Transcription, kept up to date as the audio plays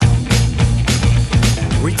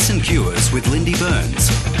Ritz and Cures with Lindy Burns.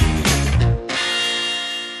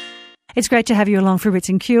 It's great to have you along for Ritz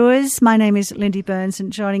and Cures. My name is Lindy Burns,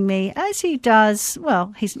 and joining me, as he does,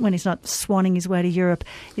 when he's not swanning his way to Europe,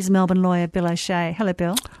 is Melbourne lawyer Bill O'Shea. Hello,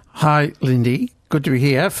 Bill. Hi, Lindy. Good to be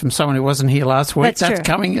here from someone who wasn't here last week. That's true.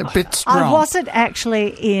 Coming a bit strong. I wasn't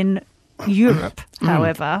actually in Europe,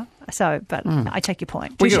 however, but I take your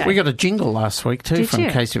point. We got a jingle last week too from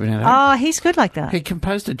Casey Vanetto. Oh, he's good like that. He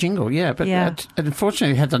composed a jingle, but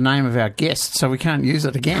unfortunately it had the name of our guest, so we can't use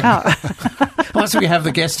it again. Oh. Unless we have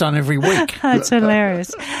the guest on every week. That's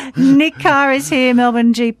hilarious. Nick Carr is here,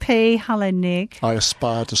 Melbourne GP. Hello, Nick. I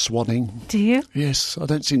aspire to swanning. Do you? Yes, I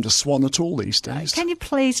don't seem to swan at all these days. Can you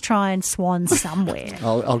please try and swan somewhere?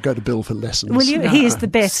 I'll go to Bill for lessons. Will you? No. He is the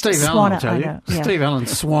best Steve swanner. Allen, I know. Yeah. Steve Allen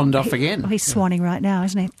swanned off again. He's swanning right now,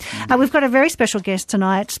 isn't he? We've got a very special guest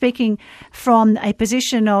tonight, speaking from a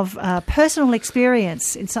position of personal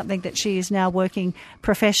experience in something that she is now working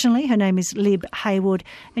professionally. Her name is Lib Haywood,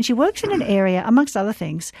 and she works in an area, amongst other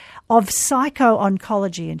things, of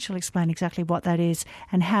psycho-oncology, and she'll explain exactly what that is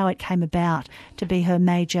and how it came about to be her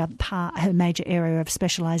major area of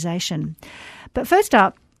specialisation. But first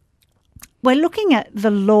up, we're looking at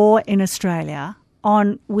the law in Australia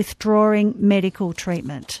on withdrawing medical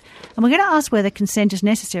treatment. And we're going to ask whether consent is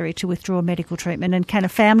necessary to withdraw medical treatment, and can a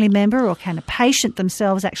family member or can a patient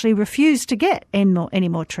themselves actually refuse to get any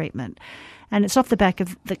more treatment. And it's off the back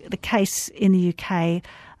of the case in the UK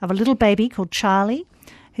of a little baby called Charlie,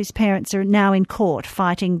 whose parents are now in court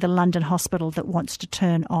fighting the London hospital that wants to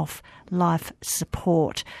turn off life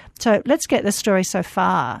support. So let's get the story so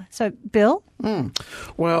far. So, Bill?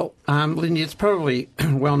 Well, Lindy, it's probably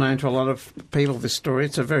well known to a lot of people, this story.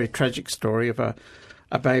 It's a very tragic story of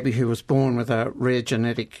a baby who was born with a rare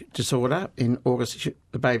genetic disorder in August.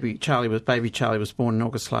 Baby Charlie was born in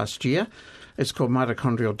August last year. It's called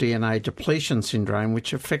mitochondrial DNA depletion syndrome,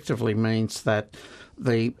 which effectively means that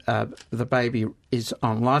the baby is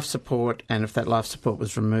on life support, and if that life support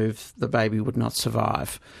was removed, the baby would not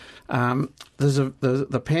survive.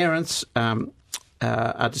 The parents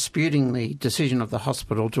are disputing the decision of the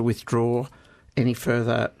hospital to withdraw any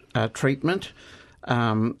further treatment,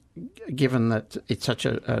 given that it's such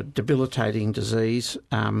a debilitating disease,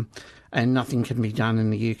 and nothing can be done in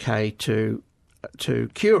the UK to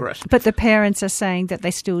cure it. But the parents are saying that they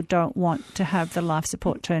still don't want to have the life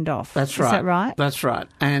support turned off. That's right. Is that right? That's right.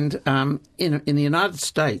 And in the United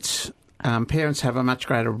States, parents have a much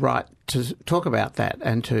greater right to talk about that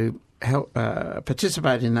and to help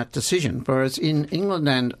participate in that decision. Whereas in England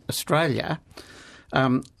and Australia,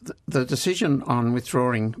 the decision on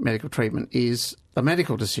withdrawing medical treatment is a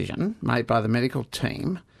medical decision made by the medical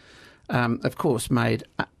team. Of course, made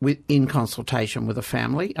in consultation with a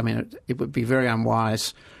family. I mean, it would be very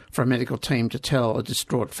unwise for a medical team to tell a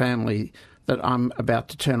distraught family that I'm about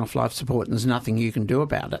to turn off life support and there's nothing you can do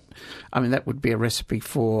about it. I mean, that would be a recipe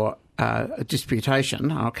for a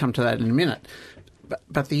disputation. I'll come to that in a minute.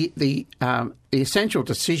 But the essential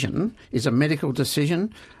decision is a medical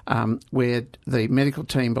decision where the medical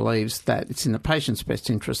team believes that it's in the patient's best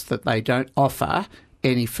interest that they don't offer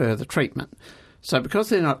any further treatment. So because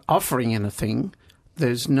they're not offering anything,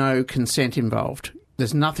 there's no consent involved.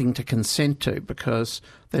 There's nothing to consent to because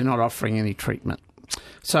they're not offering any treatment.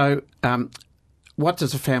 So what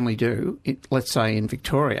does a family do, let's say in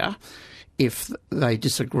Victoria, if they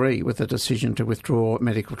disagree with the decision to withdraw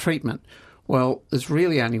medical treatment? Well, there's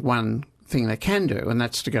really only one thing they can do, and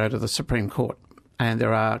that's to go to the Supreme Court. And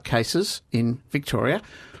there are cases in Victoria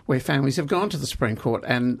where families have gone to the Supreme Court,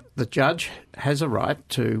 and the judge has a right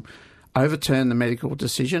to overturn the medical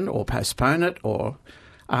decision or postpone it or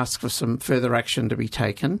ask for some further action to be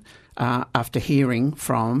taken after hearing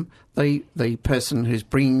from the person who's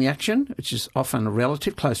bringing the action, which is often a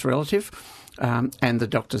relative, close relative, and the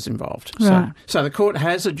doctors involved. Right. So the court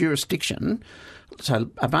has a jurisdiction.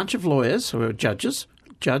 So a bunch of lawyers who are judges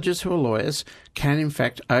who are lawyers can in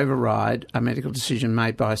fact override a medical decision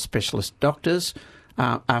made by specialist doctors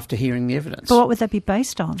after hearing the evidence. But what would that be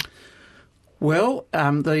based on? Well,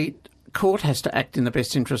 the court has to act in the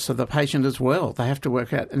best interests of the patient as well. They have to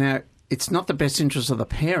work out. Now, it's not the best interests of the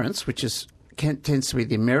parents, which tends to be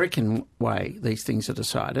the American way these things are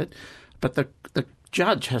decided, but the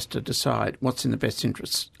judge has to decide what's in the best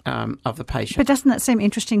interests of the patient. But doesn't that seem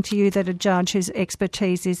interesting to you that a judge whose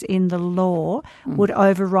expertise is in the law would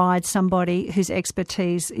override somebody whose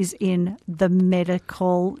expertise is in the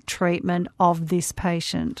medical treatment of this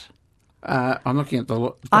patient? I'm looking at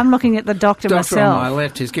the doctor myself. Doctor on my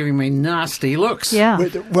left who's giving me nasty looks. Yeah.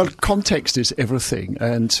 Well, context is everything,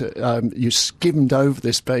 and you skimmed over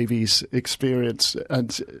this baby's experience,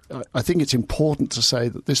 and I think it's important to say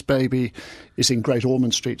that this baby is in Great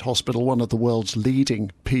Ormond Street Hospital, one of the world's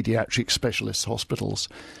leading paediatric specialist hospitals,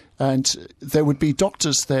 and there would be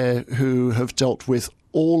doctors there who have dealt with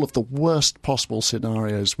all of the worst possible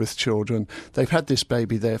scenarios with children. They've had this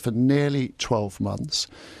baby there for nearly 12 months.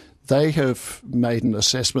 They have made an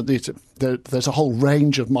assessment. There's a whole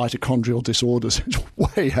range of mitochondrial disorders. It's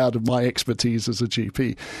way out of my expertise as a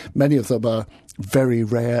GP. Many of them are very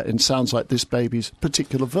rare, and sounds like this baby's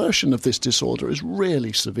particular version of this disorder is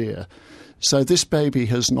really severe. So this baby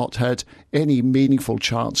has not had any meaningful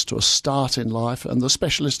chance to a start in life, and the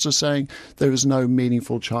specialists are saying there is no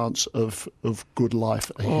meaningful chance of good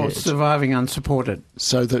life ahead. Or surviving unsupported.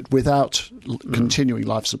 So that without continuing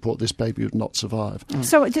life support, this baby would not survive.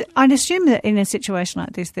 So I'd assume that in a situation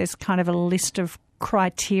like this, there's kind of a list of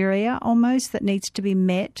criteria almost that needs to be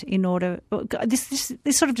met in order. This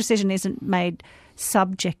sort of decision isn't made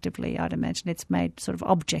subjectively, I'd imagine. It's made sort of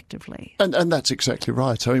objectively. And that's exactly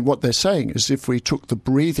right. I mean, what they're saying is if we took the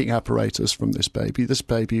breathing apparatus from this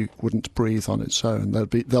baby wouldn't breathe on its own.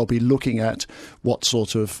 They'll be looking at what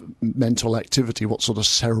sort of mental activity, what sort of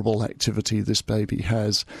cerebral activity this baby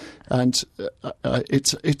has. And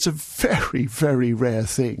it's a very, very rare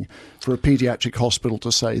thing for a paediatric hospital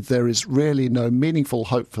to say there is really no meaningful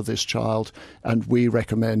hope for this child, and we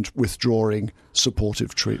recommend withdrawing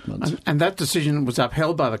supportive treatment. And that decision was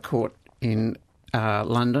upheld by the court in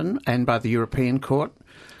London and by the European Court.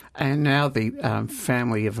 And now the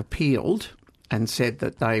family have appealed and said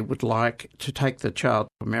that they would like to take the child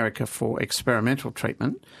to America for experimental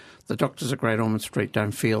treatment. The doctors at Great Ormond Street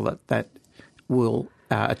don't feel that will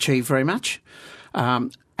achieve very much.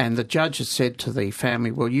 And the judge has said to the family,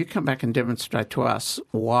 well, you come back and demonstrate to us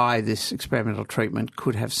why this experimental treatment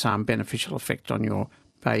could have some beneficial effect on your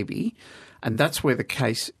baby. And that's where the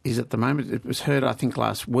case is at the moment. It was heard, I think,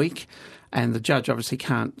 last week, and the judge obviously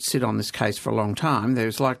can't sit on this case for a long time.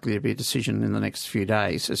 There's likely to be a decision in the next few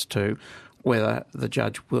days as to whether the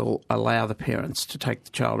judge will allow the parents to take the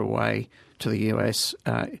child away to the US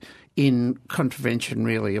in contravention,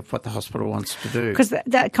 really, of what the hospital wants to do. Because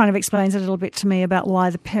that kind of explains a little bit to me about why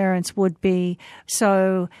the parents would be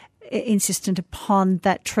so insistent upon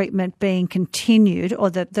that treatment being continued, or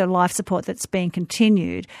the life support that's being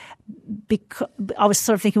continued. Because I was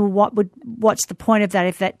sort of thinking, well, what's the point of that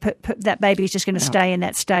if that baby is just going to stay in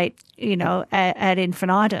that state, ad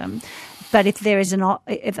infinitum? But if there is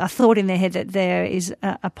if a thought in their head that there is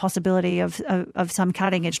a possibility of some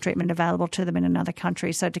cutting edge treatment available to them in another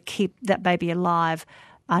country, so to keep that baby alive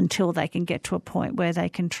until they can get to a point where they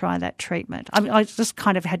can try that treatment. I mean, I just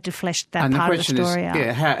kind of had to flesh that part of the story out.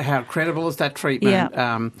 Yeah, how credible is that treatment?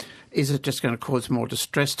 Yeah. Is it just going to cause more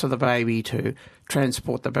distress to the baby to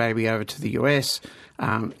transport the baby over to the US?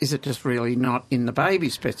 Is it just really not in the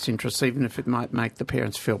baby's best interest, even if it might make the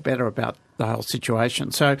parents feel better about the whole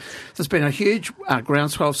situation? So there's been a huge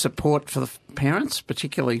groundswell of support for the parents,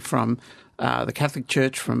 particularly from the Catholic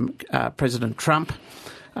Church, from President Trump,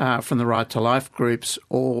 from the Right to Life groups,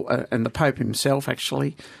 and the Pope himself,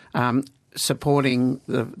 actually, supporting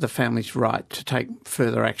the family's right to take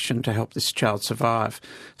further action to help this child survive.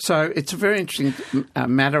 So it's a very interesting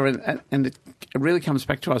matter, and it really comes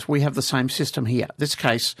back to us. We have the same system here. This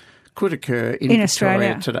case could occur in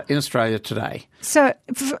Australia today. So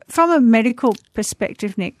from a medical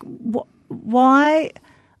perspective, Nick, why...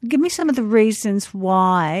 give me some of the reasons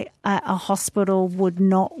why a hospital would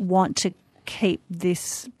not want to keep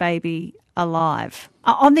this baby alive.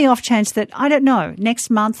 On the off chance that, I don't know, next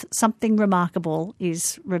month something remarkable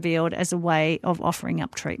is revealed as a way of offering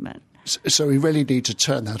up treatment. So we really need to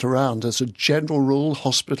turn that around. As a general rule,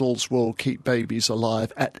 hospitals will keep babies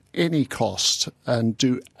alive at any cost and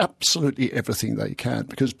do absolutely everything they can,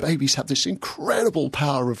 because babies have this incredible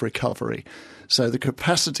power of recovery. So the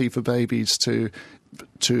capacity for babies to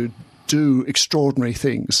do extraordinary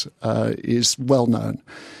things is well known.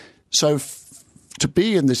 So to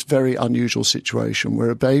be in this very unusual situation where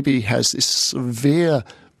a baby has this severe,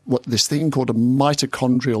 this thing called a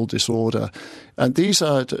mitochondrial disorder, and these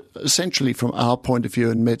are essentially, from our point of view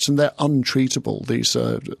in medicine, they're untreatable. These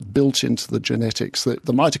are built into the genetics. The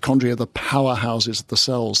mitochondria are the powerhouses of the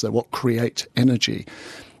cells. They're what create energy.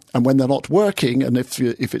 And when they're not working, and if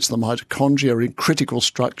it's the mitochondria in critical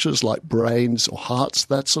structures like brains or hearts,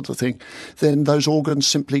 that sort of thing, then those organs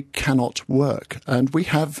simply cannot work. And we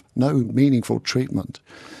have no meaningful treatment.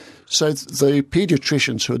 So the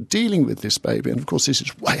paediatricians who are dealing with this baby, and of course this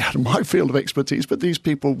is way out of my field of expertise, but these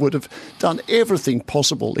people would have done everything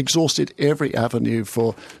possible, exhausted every avenue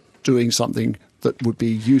for doing something that would be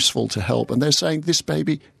useful to help. And they're saying this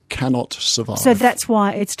baby cannot survive. So that's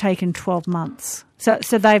why it's taken 12 months. So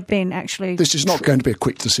they've been actually... This is not going to be a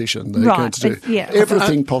quick decision. They're right, going to do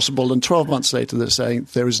everything possible, and 12 months later they're saying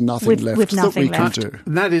there is nothing left that we can do.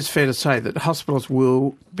 And that is fair to say, that hospitals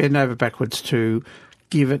will bend over backwards to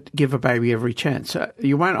give a baby every chance.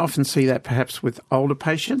 You won't often see that perhaps with older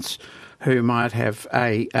patients who might have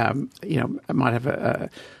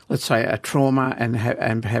let's say a trauma and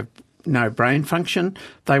have no brain function.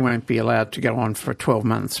 They won't be allowed to go on for 12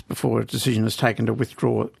 months before a decision is taken to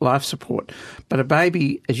withdraw life support. But a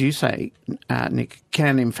baby, as you say, Nick,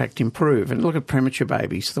 can in fact improve. And look at premature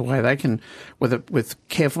babies, the way they can, with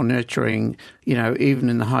careful nurturing, even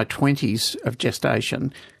in the high 20s of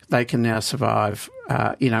gestation, they can now survive,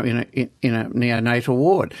 in a neonatal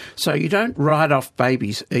ward. So you don't write off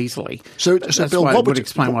babies easily. So that's Bill, why it would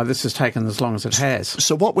explain why this has taken as long as it has.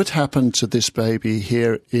 So what would happen to this baby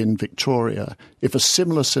here in Victoria if a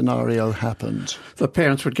similar scenario happened? The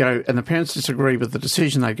parents would go, and the parents disagree with the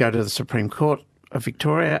decision. They'd go to the Supreme Court of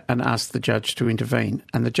Victoria and ask the judge to intervene.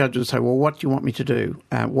 And the judge would say, well, what do you want me to do?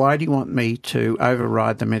 Why do you want me to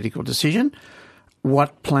override the medical decision?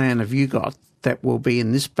 What plan have you got that will be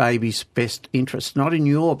in this baby's best interest, not in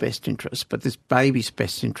your best interest, but this baby's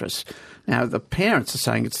best interest? Now, the parents are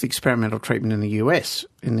saying it's the experimental treatment in the US,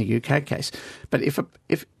 in the UK case. But if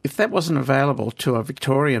that wasn't available to a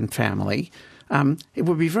Victorian family, it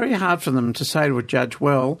would be very hard for them to say to a judge,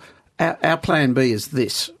 well, our plan B is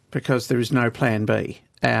this, because there is no plan B.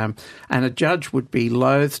 And a judge would be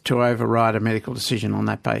loath to override a medical decision on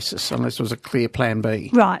that basis unless there was a clear plan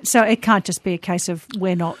B. Right. So it can't just be a case of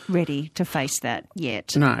we're not ready to face that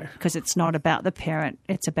yet. No. Because it's not about the parent,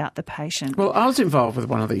 it's about the patient. Well, I was involved with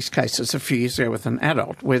one of these cases a few years ago with an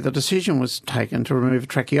adult where the decision was taken to remove a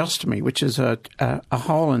tracheostomy, which is a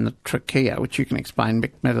hole in the trachea, which you can explain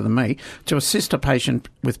better than me, to assist a patient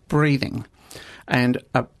with breathing. And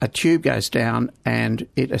a tube goes down and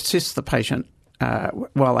it assists the patient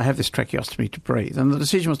while they have this tracheostomy to breathe. And the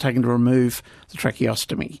decision was taken to remove the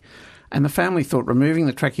tracheostomy. And the family thought removing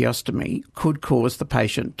the tracheostomy could cause the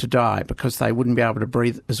patient to die because they wouldn't be able to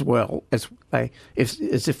breathe as well as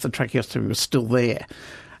if the tracheostomy was still there.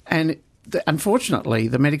 And unfortunately,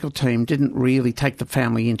 the medical team didn't really take the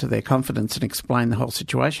family into their confidence and explain the whole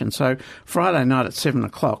situation. So Friday night at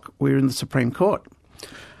 7:00, we were in the Supreme Court.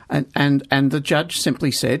 And the judge simply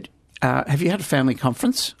said, have you had a family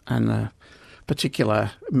conference? And the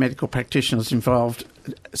particular medical practitioners involved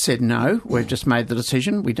said, no, we've just made the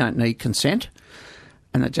decision, we don't need consent.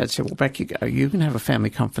 And the judge said, well, back you go. You can have a family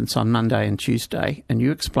conference on Monday and Tuesday and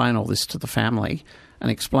you explain all this to the family and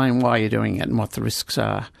explain why you're doing it and what the risks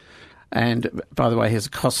are. And, by the way, here's a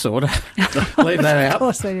cost order. Leave that out. Of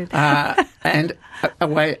course they did. And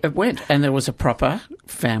away it went. And there was a proper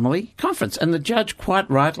family conference. And the judge quite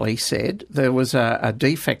rightly said there was a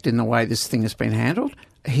defect in the way this thing has been handled.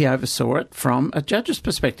 He oversaw it from a judge's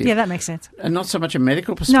perspective. Yeah, that makes sense. And not so much a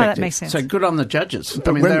medical perspective. No, that makes sense. So good on the judges.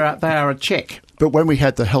 But they are a check. But when we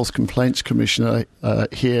had the Health Complaints Commissioner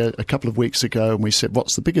here a couple of weeks ago and we said,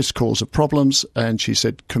 what's the biggest cause of problems? And she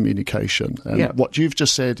said communication. And what you've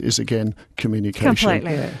just said is, again, communication.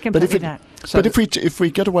 Completely. Yeah. Completely that. But if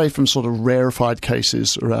we get away from sort of rarefied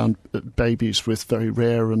cases around babies with very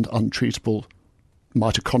rare and untreatable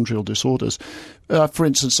mitochondrial disorders. For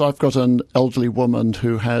instance, I've got an elderly woman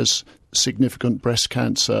who has significant breast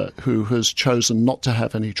cancer who has chosen not to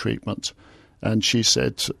have any treatment. And she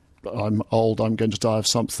said, I'm old, I'm going to die of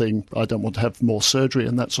something, I don't want to have more surgery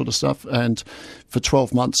and that sort of stuff. And for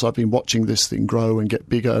 12 months I've been watching this thing grow and get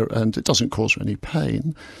bigger, and it doesn't cause her any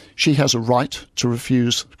pain. She has a right to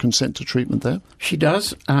refuse consent to treatment there? She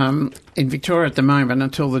does. In Victoria at the moment,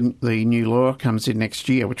 until the new law comes in next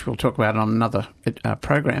year, which we'll talk about on another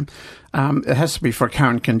program, it has to be for a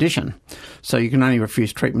current condition. So you can only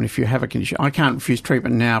refuse treatment if you have a condition. I can't refuse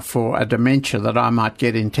treatment now for a dementia that I might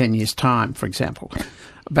get in 10 years' time, for example.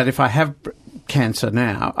 But if I have cancer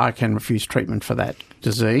now, I can refuse treatment for that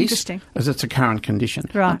disease. Interesting. As it's a current condition.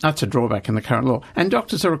 Right. That's a drawback in the current law. And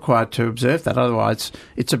doctors are required to observe that. Otherwise,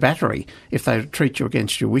 it's a battery. If they treat you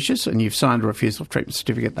against your wishes and you've signed a refusal of treatment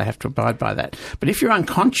certificate, they have to abide by that. But if you're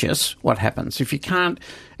unconscious, what happens? If you can't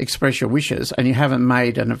express your wishes and you haven't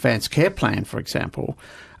made an advanced care plan, for example,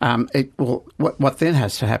 what then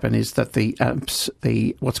has to happen is that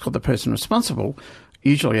the what's called the person responsible,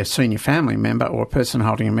 usually a senior family member or a person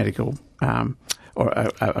holding a medical or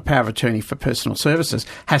a power of attorney for personal services,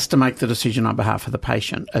 has to make the decision on behalf of the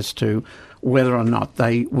patient as to whether or not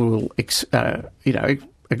they will,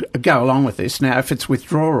 go along with this. Now, if it's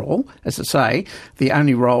withdrawal, as I say, the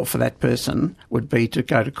only role for that person would be to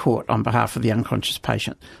go to court on behalf of the unconscious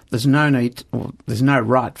patient. There's no need, or there's no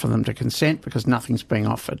right for them to consent because nothing's being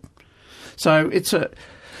offered. So it's a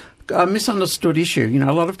misunderstood issue.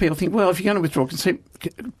 A lot of people think, well, if you're going to withdraw consent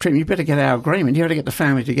treatment, you better get our agreement. You got to get the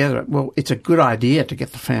family together. Well, it's a good idea to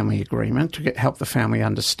get the family agreement, to help the family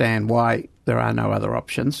understand why there are no other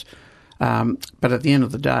options. But at the end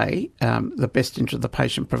of the day, the best interest of the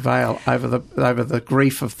patient prevail over the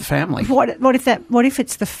grief of the family. What if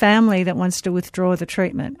it's the family that wants to withdraw the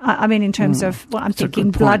treatment? I mean, in terms of, I'm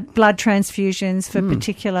thinking blood transfusions for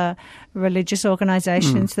particular religious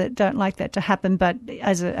organisations that don't like that to happen. But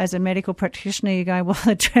as a medical practitioner, you go, well,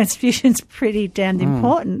 the transfusion's pretty damned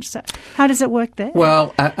important. So how does it work there?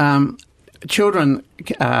 Well, children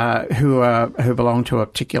who belong to a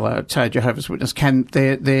particular, say, Jehovah's Witness,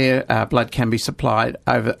 their blood can be supplied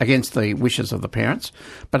against the wishes of the parents.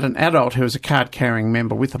 But an adult who is a card-carrying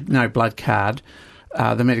member with no blood card,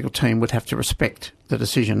 the medical team would have to respect the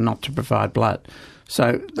decision not to provide blood.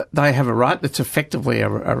 So they have a right. It's effectively a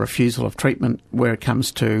refusal of treatment where it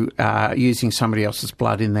comes to using somebody else's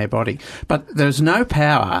blood in their body. But there's no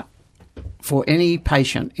power for any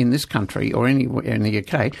patient in this country or anywhere in the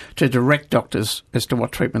UK to direct doctors as to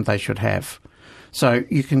what treatment they should have. So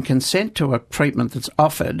you can consent to a treatment that's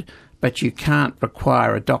offered, but you can't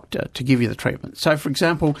require a doctor to give you the treatment. So, for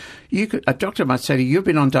example, a doctor might say to you, you've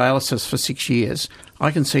been on dialysis for 6 years. I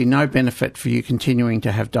can see no benefit for you continuing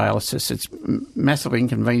to have dialysis. It's massively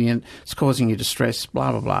inconvenient. It's causing you distress, blah,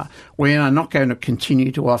 blah, blah. We are not going to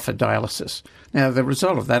continue to offer dialysis. Now, the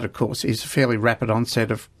result of that, of course, is a fairly rapid onset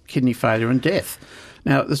of kidney failure and death.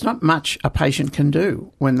 Now, there's not much a patient can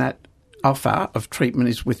do when that offer of treatment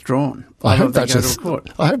is withdrawn. I hope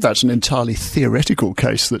that's an entirely theoretical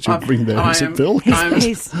case that you bring there, is it, Bill? I'm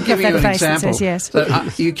giving you an example. Says yes.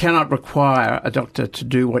 That, you cannot require a doctor to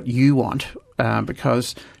do what you want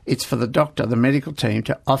because it's for the doctor, the medical team,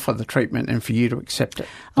 to offer the treatment and for you to accept it.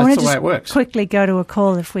 That's the way it works. Quickly go to a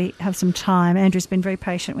call if we have some time. Andrew's been very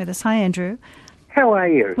patient with us. Hi, Andrew. How are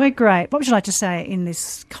you? We're great. What would you like to say in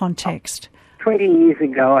this context? 20 years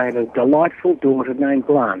ago, I had a delightful daughter named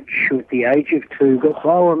Blanche who, at the age of 2, got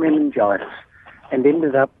viral meningitis and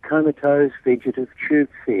ended up comatose, vegetative,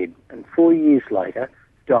 tube-fed, and 4 years later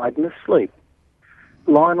died in her sleep.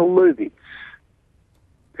 Lionel Lubitz,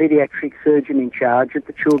 paediatric surgeon in charge at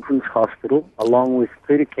the Children's Hospital, along with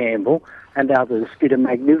Peter Campbell and others, did a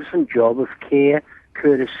magnificent job of care,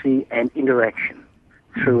 courtesy and interaction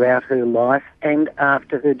throughout her life and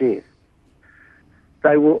after her death.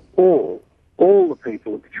 They were all the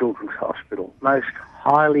people at the Children's Hospital, most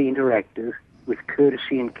highly interactive with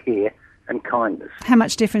courtesy and care and kindness. How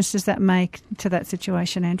much difference does that make to that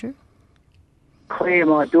situation, Andrew? Claire,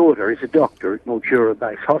 my daughter, is a doctor at Mildura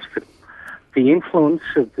Base Hospital. The influence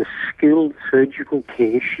of the skilled surgical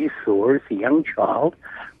care she saw as a young child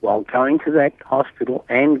while going to that hospital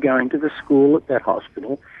and going to the school at that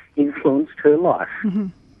hospital influenced her life.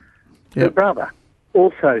 Mm-hmm. Her brother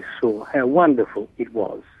also saw how wonderful it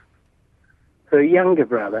was. Her younger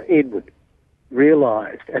brother, Edward,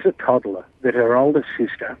 realised as a toddler that her older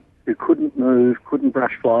sister, who couldn't move, couldn't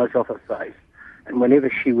brush flies off her face, and whenever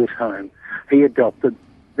she was home, he adopted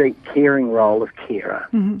the caring role of carer.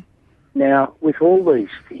 Mm-hmm. Now, with all these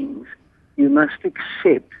things, you must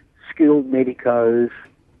accept skilled medicos,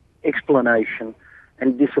 explanation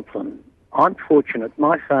and discipline. I'm fortunate.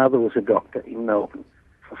 My father was a doctor in Melbourne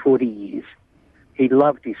for 40 years. He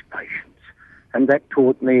loved his patients, and that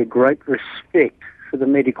taught me a great respect for the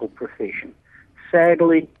medical profession.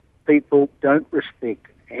 Sadly, people don't respect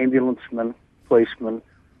ambulancemen, policemen,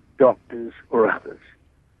 doctors or others.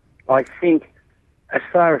 I think as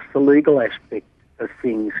far as the legal aspect of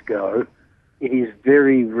things go, it is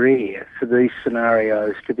very rare for these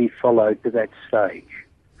scenarios to be followed to that stage.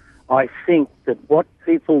 I think that what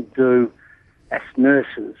people do as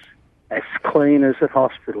nurses, as cleaners at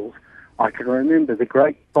hospitals, I can remember the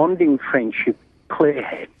great bonding friendship Claire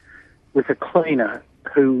had with a cleaner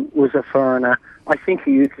who was a foreigner, I think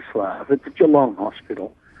a Yugoslav, at the Geelong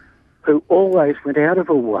Hospital, who always went out of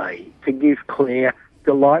her way to give Claire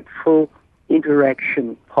delightful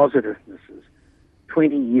interaction positivenesses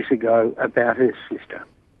 20 years ago about her sister.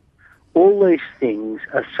 All these things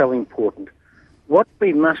are so important. What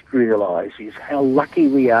we must realise is how lucky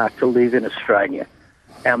we are to live in Australia.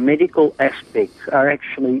 Our medical aspects are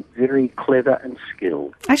actually very clever and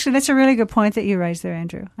skilled. Actually, that's a really good point that you raised there,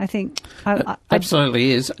 Andrew. I think...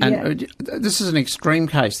 absolutely is. And this is an extreme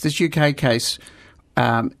case. This UK case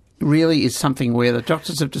really is something where the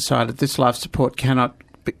doctors have decided this life support cannot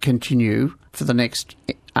continue for the next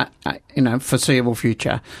foreseeable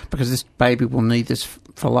future, because this baby will need this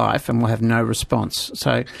for life and will have no response.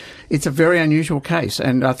 So it's a very unusual case,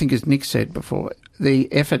 and I think, as Nick said before,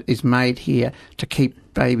 the effort is made here to keep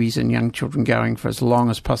babies and young children going for as long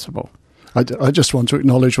as possible. I just want to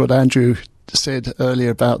acknowledge what Andrew said earlier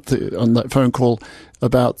about on that phone call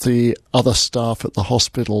about the other staff at the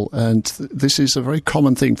hospital, and this is a very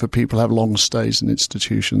common thing for people who have long stays in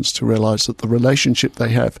institutions, to realise that the relationship they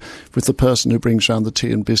have with the person who brings around the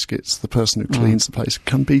tea and biscuits, the person who cleans the place,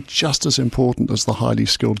 can be just as important as the highly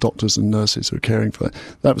skilled doctors and nurses who are caring for it.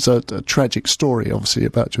 That was a tragic story, obviously,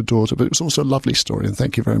 about your daughter, but it was also a lovely story, and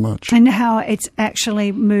thank you very much. And how it's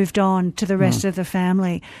actually moved on to the rest of the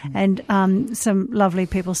family. And some lovely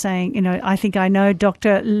people saying, I think I know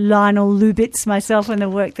Dr. Lionel Lubitz myself, and the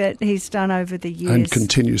work that he's done over the years. And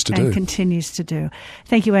continues to do.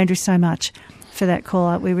 Thank you, Andrew, so much for that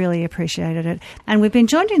call. We really appreciated it. And we've been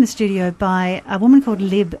joined in the studio by a woman called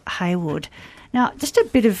Lib Haywood. Now, just a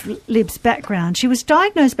bit of Lib's background. She was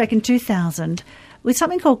diagnosed back in 2000 with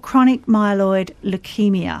something called chronic myeloid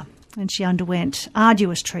leukemia, and she underwent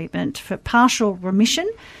arduous treatment for partial remission,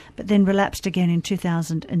 but then relapsed again in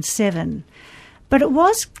 2007. But it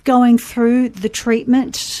was going through the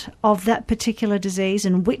treatment of that particular disease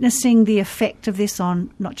and witnessing the effect of this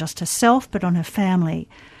on not just herself but on her family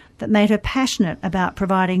that made her passionate about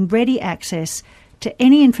providing ready access to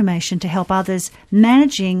any information to help others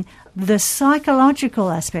managing the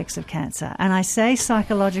psychological aspects of cancer. And I say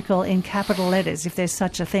psychological in capital letters, if there's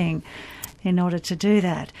such a thing, in order to do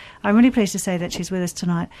that. I'm really pleased to say that she's with us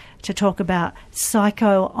tonight to talk about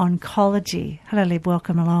psycho-oncology. Hello, Lib.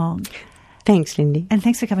 Welcome along. Thanks, Lindy. And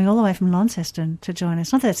thanks for coming all the way from Launceston to join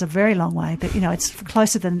us. Not that it's a very long way, but, it's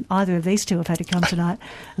closer than either of these two have had to come tonight.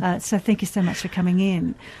 So thank you so much for coming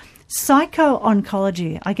in.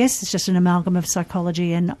 Psycho-oncology, I guess it's just an amalgam of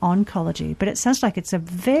psychology and oncology, but it sounds like it's a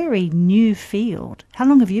very new field. How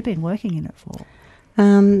long have you been working in it for?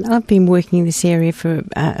 I've been working in this area for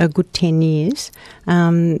a good 10 years.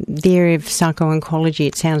 The area of psycho-oncology,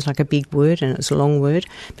 it sounds like a big word and it's a long word,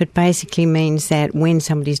 but basically means that when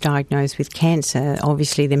somebody's diagnosed with cancer,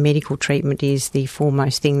 obviously the medical treatment is the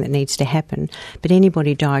foremost thing that needs to happen. But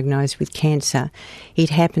anybody diagnosed with cancer, it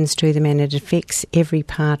happens to them and it affects every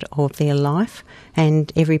part of their life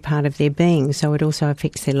and every part of their being. So it also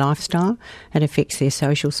affects their lifestyle, it affects their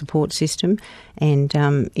social support system, and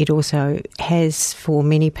it also has, for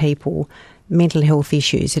many people, mental health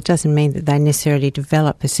issues. It doesn't mean that they necessarily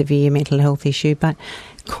develop a severe mental health issue, but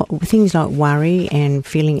things like worry and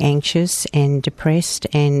feeling anxious and depressed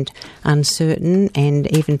and uncertain and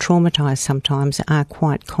even traumatised sometimes are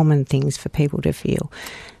quite common things for people to feel.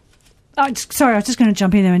 Sorry, I was just going to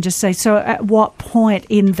jump in there and just say, so at what point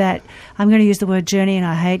in that, I'm going to use the word journey and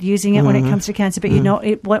I hate using it when it comes to cancer, but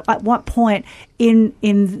at what point in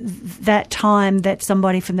that time that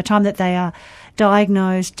somebody, from the time that they are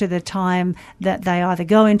diagnosed to the time that they either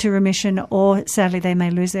go into remission or sadly they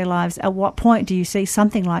may lose their lives, at what point do you see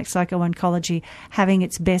something like psycho-oncology having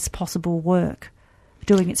its best possible work,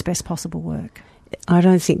 doing its best possible work? I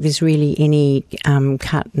don't think there's really any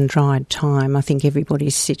cut and dried time. I think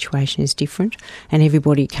everybody's situation is different and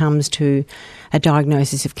everybody comes to a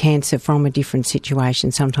diagnosis of cancer from a different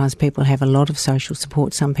situation. Sometimes people have a lot of social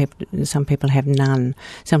support, some people have none.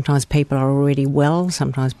 Sometimes people are already well,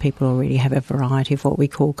 sometimes people already have a variety of what we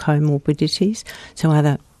call comorbidities, so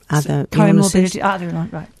other illnesses.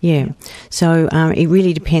 Right. Yeah. So it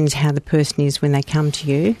really depends how the person is when they come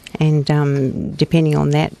to you, and depending on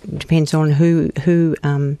that, depends on who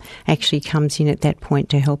actually comes in at that point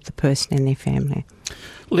to help the person and their family.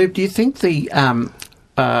 Lib, do you think the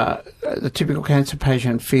typical cancer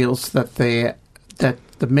patient feels that the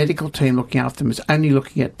medical team looking after them is only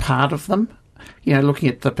looking at part of them? Looking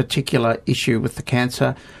at the particular issue with the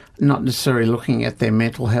cancer, not necessarily looking at their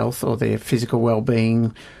mental health or their physical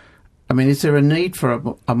well-being? I mean, is there a need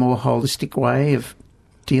for a more holistic way of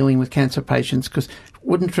dealing with cancer patients? Because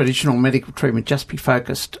wouldn't traditional medical treatment just be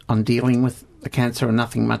focused on dealing with the cancer and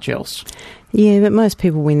nothing much else? Yeah, but most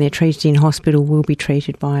people, when they're treated in hospital, will be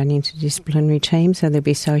treated by an interdisciplinary team. So there'll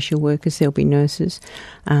be social workers, there'll be nurses,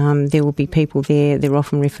 there will be people there. They're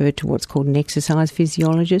often referred to what's called an exercise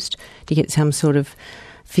physiologist to get some sort of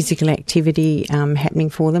physical activity happening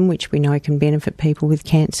for them, which we know can benefit people with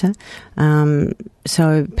cancer.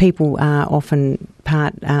 So people are often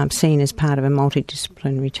seen as part of a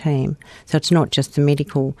multidisciplinary team. So it's not just the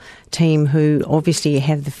medical team who obviously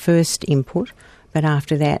have the first input, but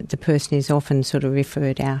after that the person is often sort of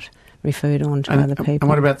referred on to other people. And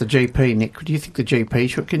what about the GP, Nick? Do you think the GP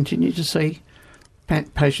should continue to see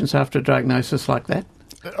patients after a diagnosis like that?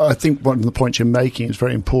 I think one of the points you're making is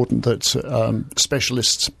very important, that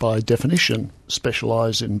specialists, by definition,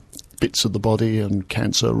 specialise in bits of the body, and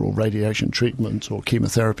cancer or radiation treatment or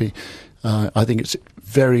chemotherapy. I think it's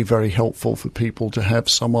very, very helpful for people to have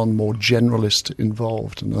someone more generalist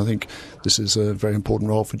involved. And I think this is a very important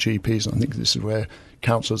role for GPs. And I think this is where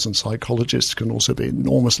counsellors and psychologists can also be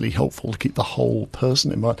enormously helpful to keep the whole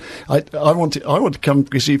person in mind. I want to come,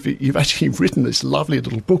 because you've actually written this lovely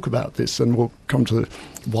little book about this, and we'll come to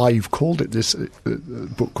why you've called it this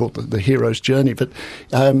book called The Hero's Journey. But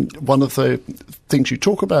one of the things you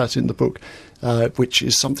talk about in the book, which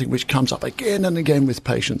is something which comes up again and again with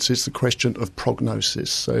patients, is the question of prognosis.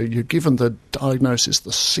 So you're given the diagnosis,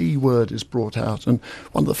 the C word is brought out, and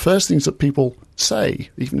one of the first things that people say,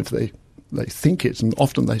 even if they think it, and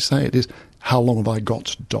often they say it, is, "How long have I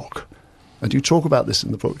got, doc?" And you talk about this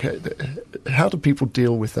in the book. How do people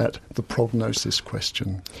deal with that, the prognosis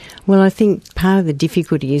question? Well, I think part of the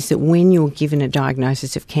difficulty is that when you're given a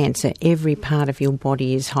diagnosis of cancer, every part of your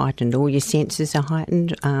body is heightened. All your senses are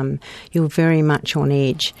heightened. You're very much on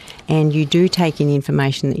edge. And you do take in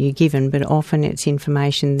information that you're given, but often it's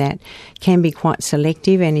information that can be quite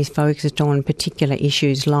selective and is focused on particular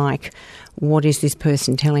issues like, what is this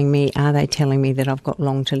person telling me? Are they telling me that I've got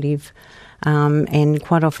long to live? And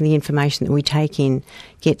quite often the information that we take in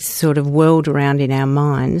gets sort of whirled around in our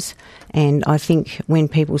minds. And I think when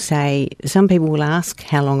people say, some people will ask,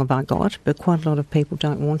 how long have I got? But quite a lot of people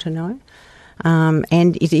don't want to know.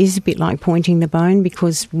 And it is a bit like pointing the bone,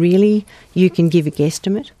 because really you can give a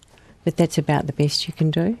guesstimate, but that's about the best you can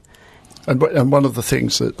do. And one of the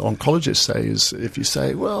things that oncologists say is, if you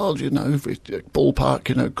say, well,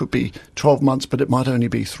 ballpark, it could be 12 months, but it might only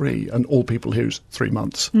be 3, and all people hear is 3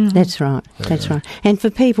 months. Mm-hmm. That's right. That's right. And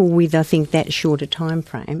for people with, I think, that shorter time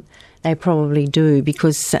frame, they probably do,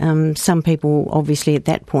 because some people obviously at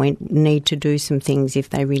that point need to do some things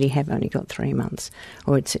if they really have only got 3 months,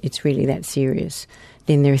 or it's really that serious.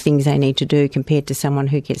 Then there are things they need to do compared to someone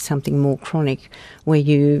who gets something more chronic, where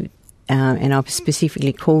you... and I've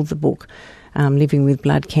specifically called the book Living with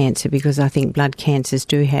Blood Cancer, because I think blood cancers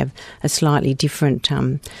do have a slightly different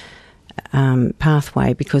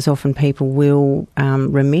pathway, because often people will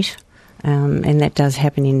remit, and that does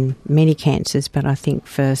happen in many cancers, but I think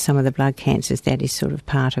for some of the blood cancers that is sort of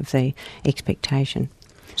part of the expectation.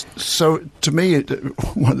 So to me,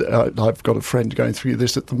 I've got a friend going through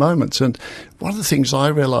this at the moment, and one of the things I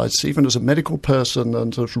realise, even as a medical person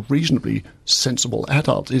and a reasonably sensible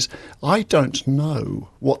adult, is I don't know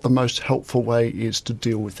what the most helpful way is to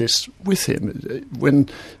deal with this with him. When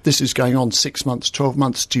this is going on 6 months, 12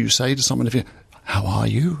 months, do you say to someone, how are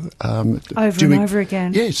you? Over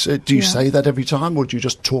again. Yes. Do you say that every time, or do you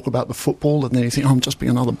just talk about the football and then you think, I'm just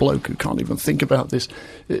being another bloke who can't even think about this?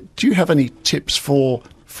 Do you have any tips for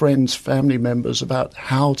friends, family members about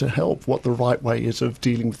how to help, what the right way is of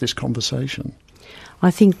dealing with this conversation? I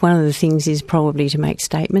think one of the things is probably to make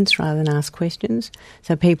statements rather than ask questions.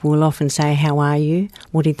 So people will often say, how are you?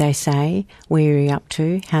 What did they say? Where are you up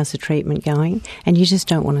to? How's the treatment going? And you just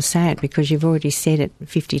don't want to say it because you've already said it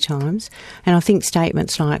 50 times. And I think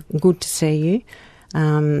statements like, good to see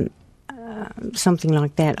you, something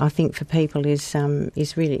like that, I think for people is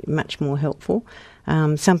really much more helpful.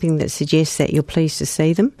 Something that suggests that you're pleased to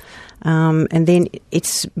see them. And then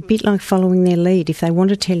it's a bit like following their lead. If they want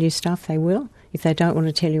to tell you stuff, they will. If they don't want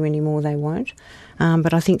to tell you anymore, they won't.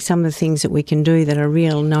 But I think some of the things that we can do that are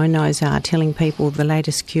real no-nos are telling people the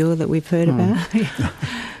latest cure that we've heard about.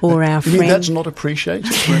 Or our friend... that's not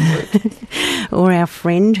appreciated? Or our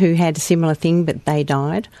friend who had a similar thing but they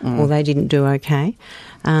died or they didn't do okay.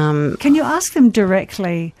 Can you ask them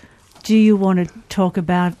directly, do you want to talk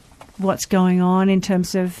about what's going on in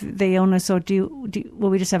terms of the illness, or will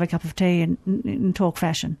we just have a cup of tea and talk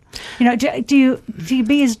fashion? Do you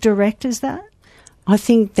be as direct as that? I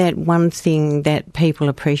think that one thing that people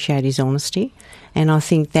appreciate is honesty, and I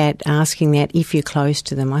think that asking that if you're close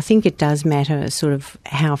to them, I think it does matter sort of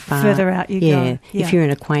how far further out you go. Yeah, if you're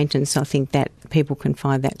an acquaintance, I think that people can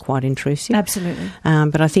find that quite intrusive. Absolutely.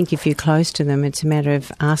 But I think if you're close to them, it's a matter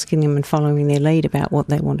of asking them and following their lead about what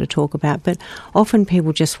they want to talk about. But often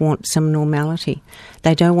people just want some normality.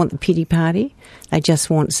 They don't want the pity party. They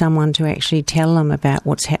just want someone to actually tell them about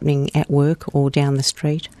what's happening at work or down the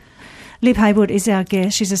street. Lib Haywood is our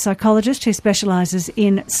guest. She's a psychologist who specialises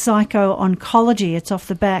in psycho-oncology. It's off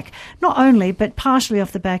the back, not only, but partially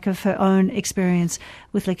off the back of her own experience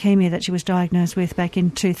with leukemia that she was diagnosed with back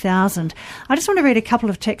in 2000. I just want to read a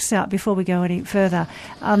couple of texts out before we go any further.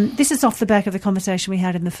 This is off the back of the conversation we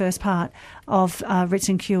had in the first part of Writs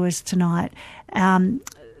and Cures tonight.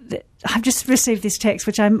 I've just received this text,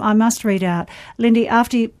 which I must read out. Lindy,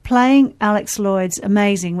 after playing Alex Lloyd's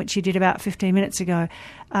Amazing, which you did about 15 minutes ago,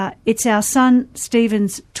 it's our son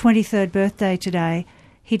Stephen's 23rd birthday today.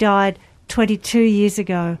 He died 22 years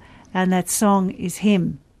ago, and that song is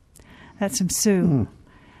him. That's from Sue.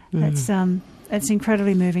 That's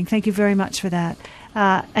incredibly moving. Thank you very much for that.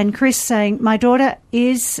 And Chris saying, my daughter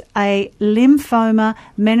is a lymphoma,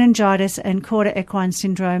 meningitis and cauda equine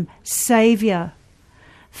syndrome saviour.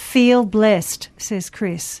 Feel blessed, says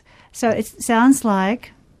Chris. So it sounds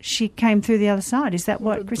like she came through the other side. Is that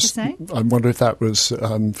what Chris is saying? I wonder if that was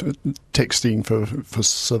texting for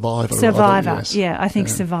survivor. Survivor, yes. yeah, I think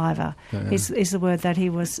survivor is the word that he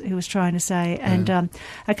was trying to say. And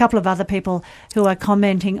a couple of other people who are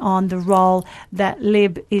commenting on the role that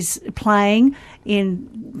Lib is playing in,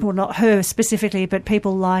 well, not her specifically, but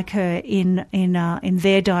people like her in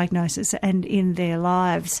their diagnosis and in their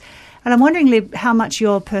lives. And I'm wondering, Lib, how much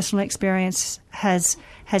your personal experience has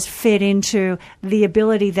fed into the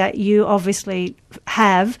ability that you obviously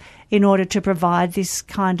have in order to provide this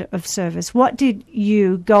kind of service. What did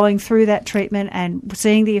you, going through that treatment and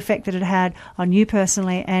seeing the effect that it had on you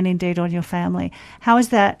personally and indeed on your family, how has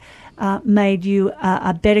that made you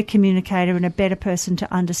a better communicator and a better person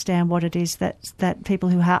to understand what it is that people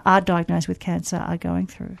who are diagnosed with cancer are going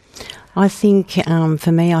through? I think,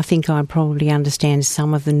 for me, I think I probably understand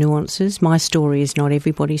some of the nuances. My story is not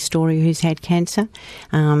everybody's story who's had cancer,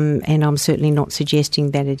 and I'm certainly not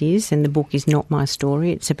suggesting that it is, and the book is not my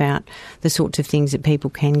story. It's about the sorts of things that people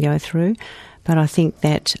can go through. But I think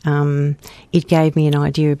that it gave me an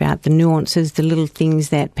idea about the nuances, the little things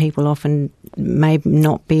that people often may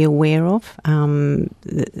not be aware of,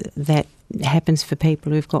 that happens for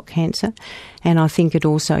people who've got cancer. And I think it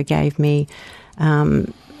also gave me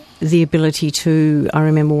the ability to, I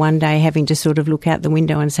remember one day having to sort of look out the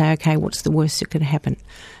window and say, okay, what's the worst that could happen?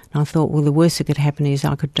 And I thought, well, the worst that could happen is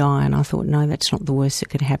I could die. And I thought, no, that's not the worst that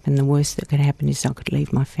could happen. The worst that could happen is I could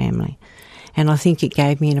leave my family. And I think it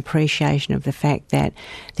gave me an appreciation of the fact that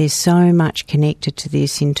there's so much connected to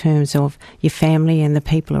this in terms of your family and the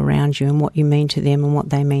people around you and what you mean to them and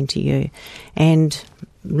what they mean to you. And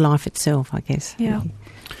life itself, I guess. Yeah.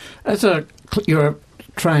 You're a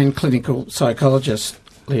trained clinical psychologist,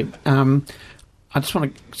 Lib. I just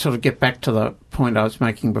want to sort of get back to the point I was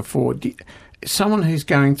making before. Someone who's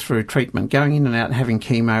going through treatment, going in and out, having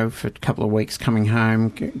chemo for a couple of weeks, coming home,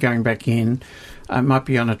 going back in, might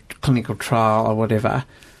be on a clinical trial or whatever,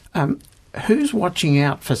 who's watching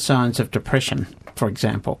out for signs of depression, for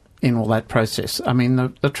example, in all that process? I mean,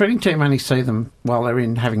 the treating team only see them while they're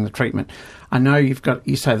in having the treatment. I know you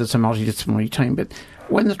say there's a multidisciplinary team, but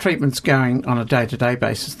when the treatment's going on a day-to-day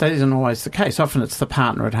basis, that isn't always the case. Often it's the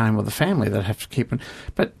partner at home or the family that have to keep it.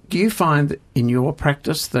 But do you find that in your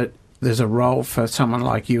practice that there's a role for someone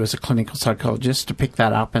like you as a clinical psychologist to pick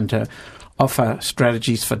that up and to offer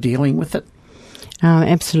strategies for dealing with it?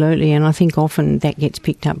 Absolutely, and I think often that gets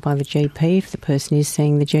picked up by the GP if the person is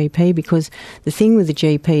seeing the GP, because the thing with the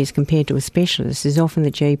GP is compared to a specialist is often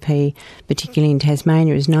the GP, particularly in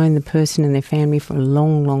Tasmania, has known the person and their family for a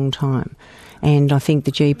long, long time. And I think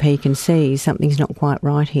the GP can see something's not quite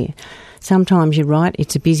right here. Sometimes you're right,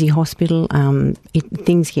 it's a busy hospital,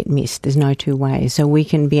 things get missed, there's no two ways. So we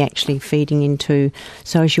can be actually feeding into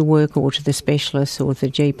social work or to the specialist or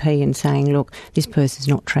the GP and saying, look, this person's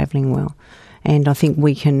not travelling well. And I think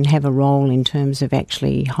we can have a role in terms of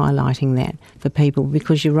actually highlighting that for people,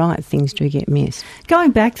 because you're right, things do get missed.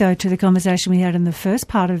 Going back, though, to the conversation we had in the first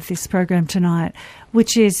part of this program tonight,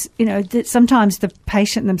 which is, that sometimes the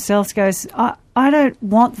patient themselves goes, I don't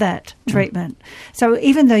want that treatment. So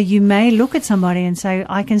even though you may look at somebody and say,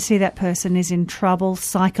 I can see that person is in trouble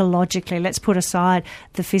psychologically, let's put aside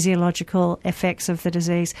the physiological effects of the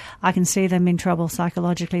disease, I can see them in trouble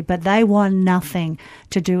psychologically, but they want nothing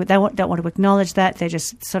to do with it. They don't want to acknowledge that. They're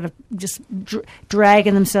just sort of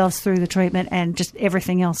dragging themselves through the treatment, and just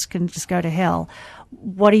everything else can just go to hell.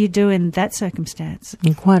 What do you do in that circumstance?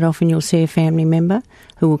 And quite often you'll see a family member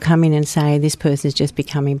who will come in and say, this person's just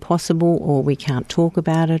become impossible, or we can't talk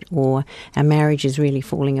about it, or our marriage is really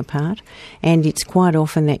falling apart. And it's quite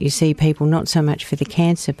often that you see people not so much for the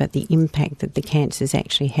cancer, but the impact that the cancer is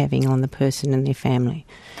actually having on the person and their family.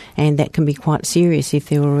 And that can be quite serious if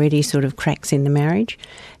there are already sort of cracks in the marriage.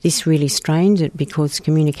 This really strains it because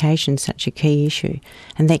communication is such a key issue.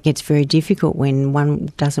 And that gets very difficult when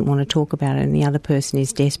one doesn't want to talk about it and the other person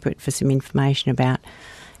is desperate for some information about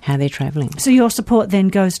how they're travelling. So your support then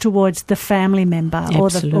goes towards the family member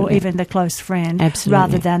or even the close friend, Absolutely,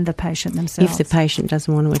 rather than the patient themselves. If the patient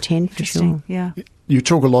doesn't want to attend, for sure. Yeah. You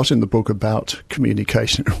talk a lot in the book about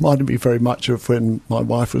communication. It reminded me very much of when my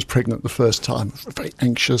wife was pregnant the first time. Very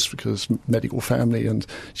anxious because medical family, and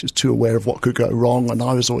she was too aware of what could go wrong. And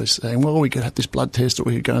I was always saying, well, we could have this blood test or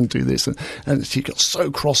we could go and do this. And she got so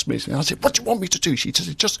cross with me. And I said, what do you want me to do? She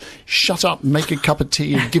said, just shut up, make a cup of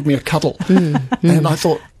tea and give me a cuddle. And I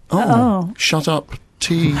thought, shut up,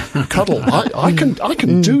 tea, cuddle. I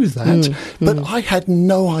can do that, but I had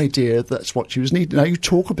no idea that's what she was needing. Now, you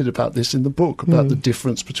talk a bit about this in the book, about the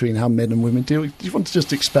difference between how men and women deal. Do you want to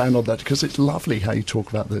just expand on that? Because it's lovely how you talk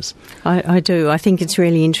about this. I do. I think it's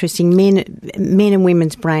really interesting. Men and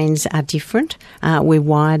women's brains are different. We're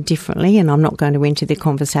wired differently, and I'm not going to enter the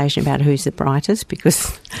conversation about who's the brightest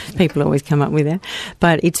because people always come up with that.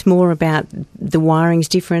 But it's more about the wiring's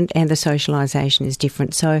different and the socialisation is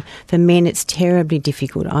different. So for men, it's terribly difficult.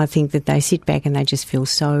 I think that they sit back and they just feel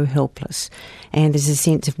so helpless, and there's a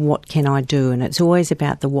sense of what can I do, and it's always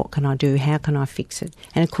about the what can I do, how can I fix it,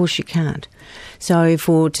 and of course you can't. So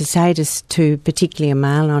to say to particularly a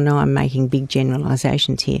male, and I know I'm making big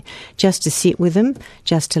generalisations here, just to sit with them,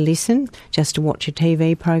 just to listen, just to watch a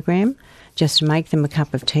TV program, just to make them a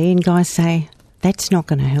cup of tea, and guys say, that's not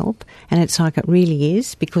going to help. And it's like it really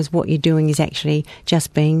is, because what you're doing is actually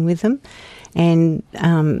just being with them. And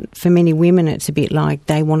for many women, it's a bit like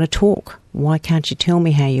they want to talk. Why can't you tell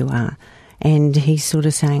me how you are? And he's sort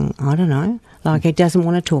of saying, I don't know. Like he doesn't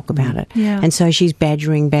want to talk about it. Yeah. And so she's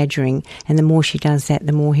badgering. And the more she does that,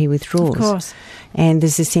 the more he withdraws. Of course. And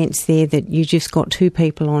there's a sense there that you just got two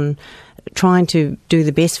people on trying to do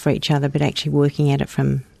the best for each other, but actually working at it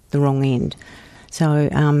from the wrong end. So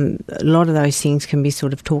a lot of those things can be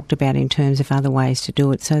sort of talked about in terms of other ways to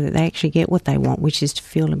do it so that they actually get what they want, which is to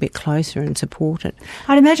feel a bit closer and supported.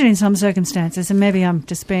 I'd imagine in some circumstances, and maybe I'm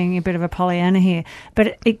just being a bit of a Pollyanna here,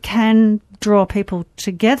 but it can draw people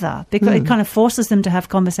together because it kind of forces them to have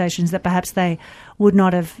conversations that perhaps they would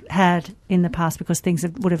not have had in the past because things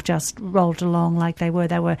would have just rolled along like they were.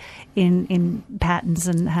 They were in patterns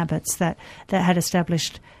and habits that had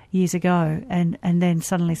established years ago, and then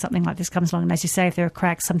suddenly something like this comes along, and as you say, if there are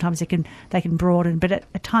cracks, sometimes they can broaden, but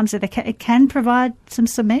at times it can provide some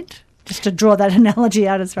cement. Just to draw that analogy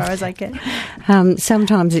out as far as I can.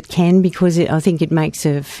 Sometimes it can, because I think it makes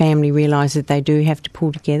a family realise that they do have to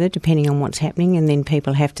pull together depending on what's happening, and then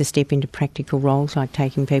people have to step into practical roles like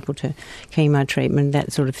taking people to chemo treatment,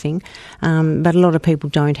 that sort of thing. But a lot of people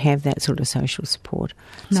don't have that sort of social support.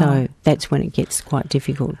 No. So that's when it gets quite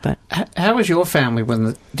difficult. But how was your family when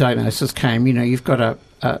the diagnosis came? You know, you've got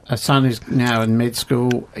a son who's now in med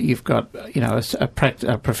school. You've got, you know, a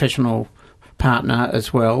professional partner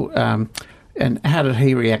as well, and how did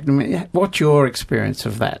he react? I mean, what's your experience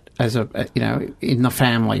of that as in the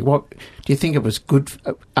family? What do you think it was good?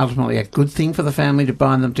 Ultimately, a good thing for the family to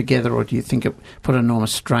bind them together, or do you think it put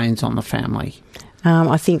enormous strains on the family?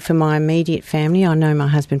 I think for my immediate family, I know my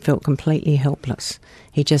husband felt completely helpless.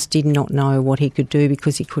 He just did not know what he could do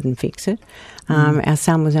because he couldn't fix it. Our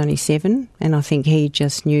son was only 7, and I think he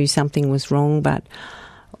just knew something was wrong, but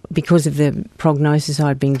because of the prognosis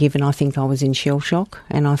I'd been given, I think I was in shell shock,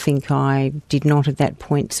 and I think I did not at that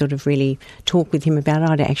point sort of really talk with him about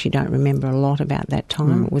it. I actually don't remember a lot about that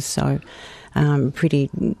time. It was so pretty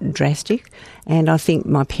drastic. And I think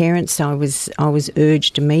my parents, I was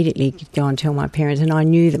urged immediately to go and tell my parents, and I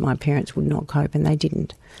knew that my parents would not cope, and they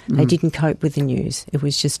didn't. They didn't cope with the news. It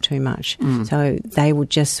was just too much. So they would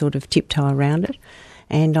just sort of tiptoe around it.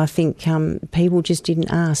 And I think people just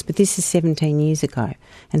didn't ask. But this is 17 years ago,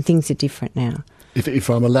 and things are different now. If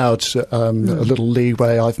I'm allowed a little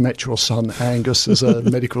leeway, I've met your son Angus as a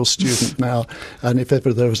medical student now, and if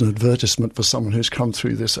ever there was an advertisement for someone who's come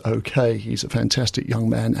through this okay, he's a fantastic young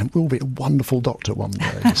man and will be a wonderful doctor one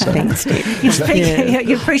day. So. Thanks, Steve.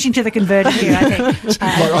 You're preaching to the converted here, I think.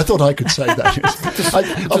 I thought I could say that.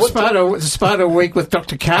 Despite a week with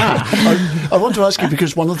Dr. Carr. I want to ask you,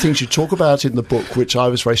 because one of the things you talk about in the book, which I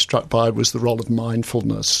was very struck by, was the role of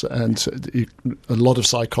mindfulness, and a lot of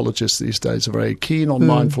psychologists these days are very keen on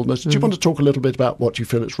mindfulness. Do you want to talk a little bit about what you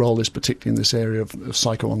feel its role is, particularly in this area of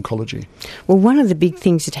psycho-oncology? Well, one of the big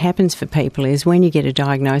things that happens for people is when you get a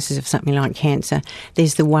diagnosis of something like cancer,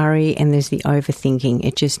 there's the worry and there's the overthinking.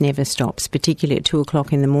 It just never stops, particularly at 2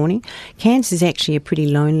 o'clock in the morning. Cancer is actually a pretty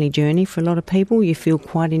lonely journey for a lot of people. You feel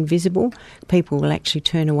quite invisible. People will actually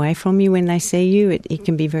turn away from you when they see you. It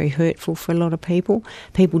can be very hurtful for a lot of people.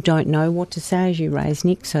 People don't know what to say, as you raised,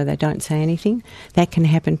 Nick, so they don't say anything. That can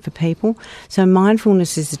happen for people. So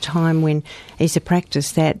mindfulness is a time when it's a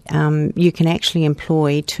practice that you can actually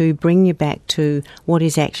employ to bring you back to what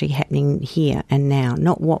is actually happening here and now,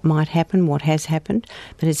 not what might happen, what has happened,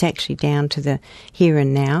 but it's actually down to the here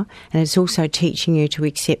and now. And it's also teaching you to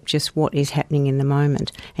accept just what is happening in the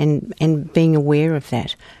moment and being aware of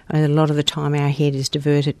that. A lot of the time our head is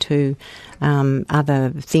diverted to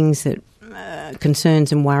other things that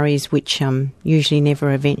concerns and worries which usually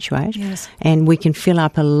never eventuate. Yes. And we can fill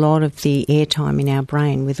up a lot of the airtime in our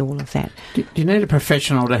brain with all of that. Do you need a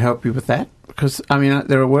professional to help you with that? Because, I mean,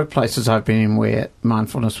 there are workplaces I've been in where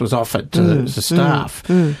mindfulness was offered to the staff.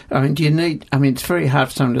 I mean, do you need... I mean, it's very hard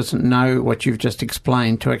for someone who doesn't know what you've just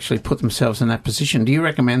explained to actually put themselves in that position. Do you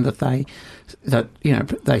recommend that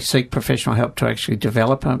they seek professional help to actually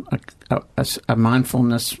develop a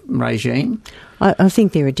mindfulness regime? I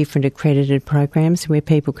think there are different accredited programs where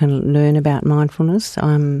people can learn about mindfulness.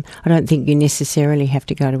 I don't think you necessarily have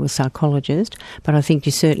to go to a psychologist, but I think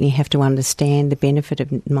you certainly have to understand the benefit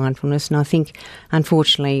of mindfulness. And I think,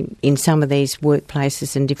 unfortunately, in some of these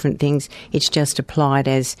workplaces and different things, it's just applied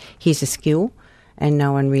as, here's a skill, and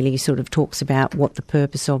no one really sort of talks about what the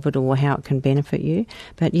purpose of it or how it can benefit you.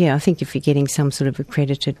 But yeah, I think if you're getting some sort of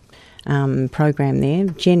accredited program there,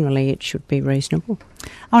 generally it should be reasonable.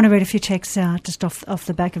 I want to read a few texts just off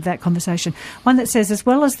the back of that conversation. One that says, as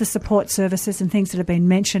well as the support services and things that have been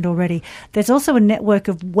mentioned already, there's also a network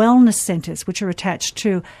of wellness centres which are attached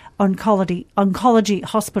to oncology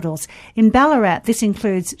hospitals. In Ballarat, this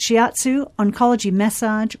includes shiatsu, oncology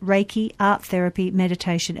massage, Reiki, art therapy,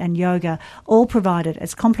 meditation and yoga, all provided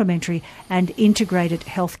as complementary and integrated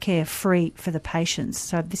healthcare free for the patients.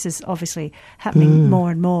 So this is obviously happening more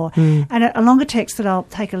and more. And a longer text that I'll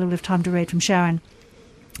take a little bit of time to read from Sharon.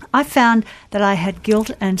 I found that I had guilt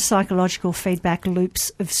and psychological feedback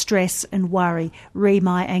loops of stress and worry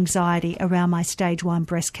my anxiety around my stage 1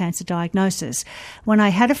 breast cancer diagnosis. When I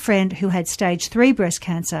had a friend who had stage 3 breast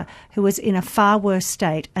cancer who was in a far worse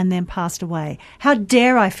state and then passed away. How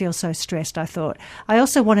dare I feel so stressed, I thought. I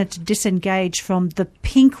also wanted to disengage from the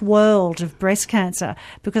pink world of breast cancer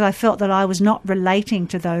because I felt that I was not relating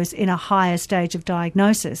to those in a higher stage of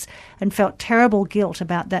diagnosis and felt terrible guilt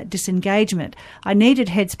about that disengagement. I needed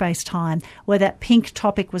headspace time where that pink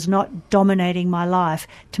topic was not dominating my life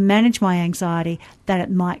to manage my anxiety that it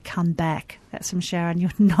might come back. That's from Sharon.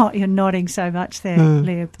 You're nodding so much there,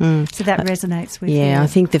 Lib. So that resonates with you. Yeah, I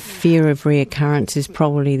think the fear of reoccurrence is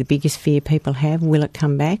probably the biggest fear people have. Will it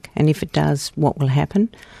come back? And if it does, what will happen?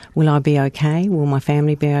 Will I be okay? Will my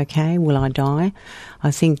family be okay? Will I die?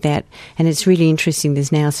 I think that, and it's really interesting,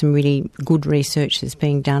 there's now some really good research that's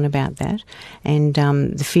being done about that, and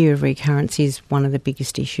the fear of recurrence is one of the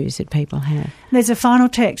biggest issues that people have. There's a final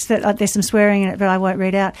text that there's some swearing in it, but I won't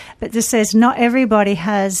read out. But this says, not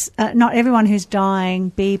everyone who's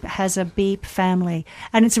dying has a beep family,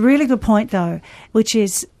 and it's a really good point though, which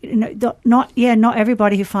is not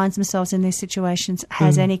everybody who finds themselves in these situations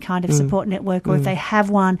has any kind of support network, or if they have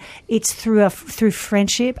one, it's through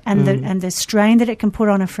friendship, and the strain that it can put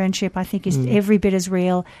on a friendship, I think, is every bit as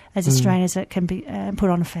real as a strain as it can be put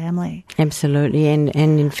on a family. Absolutely, and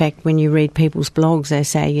in fact, when you read people's blogs, they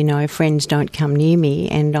say, friends don't come near me,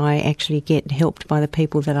 and I actually get helped by the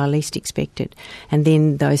people that I least expected, and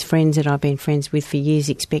then those friends that I've been friends with for years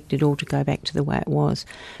expect it all to go back to the way it was.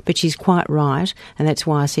 But she's quite right, and that's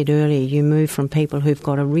why I said earlier, you move from people who've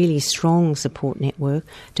got a really strong support network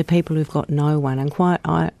to people who've got no one, and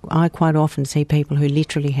I quite often see people who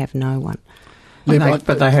literally have no one.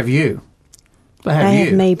 But they have you. They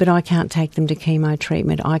have me, but I can't take them to chemo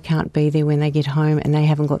treatment. I can't be there when they get home, and they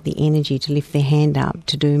haven't got the energy to lift their hand up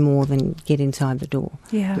to do more than get inside the door.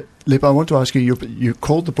 Yeah. Lib, I want to ask you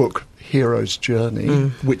called the book Hero's Journey,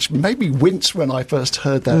 which made me wince when I first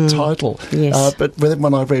heard that title. Yes. But then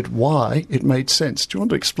when I read why, it made sense. Do you want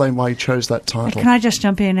to explain why you chose that title? Can I just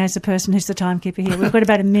jump in as the person who's the timekeeper here? We've got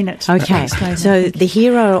about a minute. Okay. So the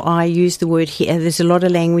hero, I use the word there's a lot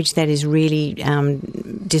of language that is really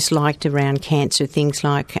disliked around cancer, things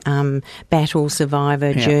like battle,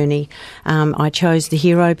 survivor, journey. I chose the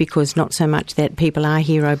hero because not so much that people are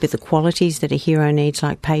hero, but the qualities that a hero needs,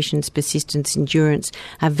 like patience, persistence, endurance,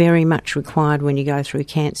 are very much required when you go through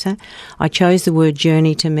cancer. I chose the word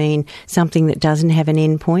journey to mean something that doesn't have an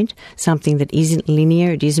end point, something that isn't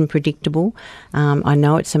linear, it isn't predictable. I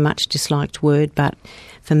know it's a much disliked word, but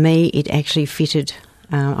for me it actually fitted.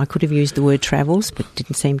 I could have used the word travels, but it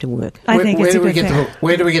didn't seem to work. Where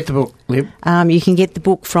do we get the book, Lib? You can get the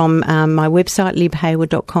book from my website,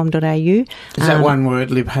 libhayward.com.au. Is that one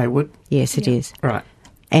word, Lib Hayward? Yes, it is. Right.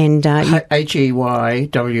 And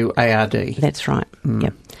Heyward. That's right.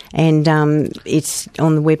 Yep. And it's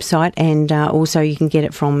on the website, and also you can get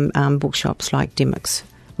it from bookshops like Dymocks,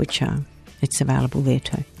 which it's available there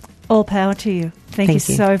too. All power to you. Thank you you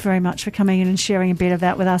so very much for coming in and sharing a bit of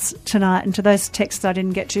that with us tonight. And to those texts I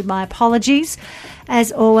didn't get to, my apologies.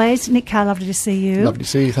 As always, Nick Carr, lovely to see you. Lovely to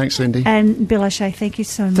see you. Thanks, Lindy. And Bill O'Shea, thank you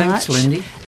so much. Thanks, Lindy.